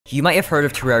You might have heard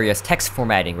of Terraria's text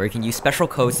formatting, where you can use special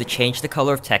codes to change the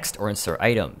color of text or insert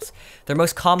items. They're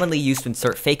most commonly used to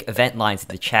insert fake event lines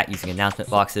into the chat using announcement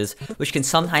boxes, which can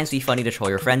sometimes be funny to troll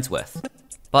your friends with.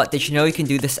 But did you know you can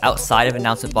do this outside of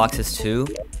announcement boxes too?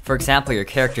 For example, your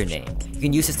character name. You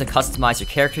can use this to customize your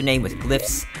character name with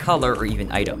glyphs, color, or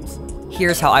even items.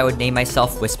 Here's how I would name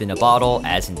myself Wisp in a Bottle,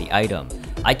 as in the item.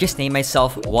 I just name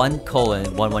myself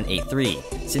 1:1183,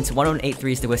 since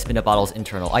 1183 is the Wisp in a Bottle's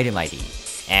internal item ID.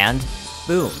 And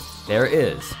boom, there it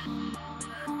is.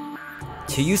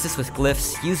 To use this with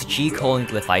glyphs, use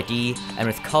G::glyph ID, and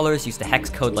with colors, use the hex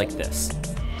code like this.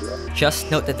 Just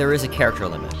note that there is a character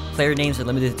limit. Player names are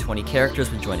limited to 20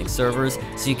 characters when joining servers,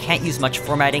 so you can't use much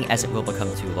formatting as it will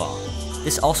become too long.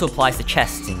 This also applies to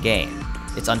chests in-game.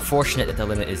 It's unfortunate that the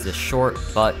limit is this short,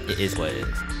 but it is what it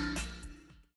is.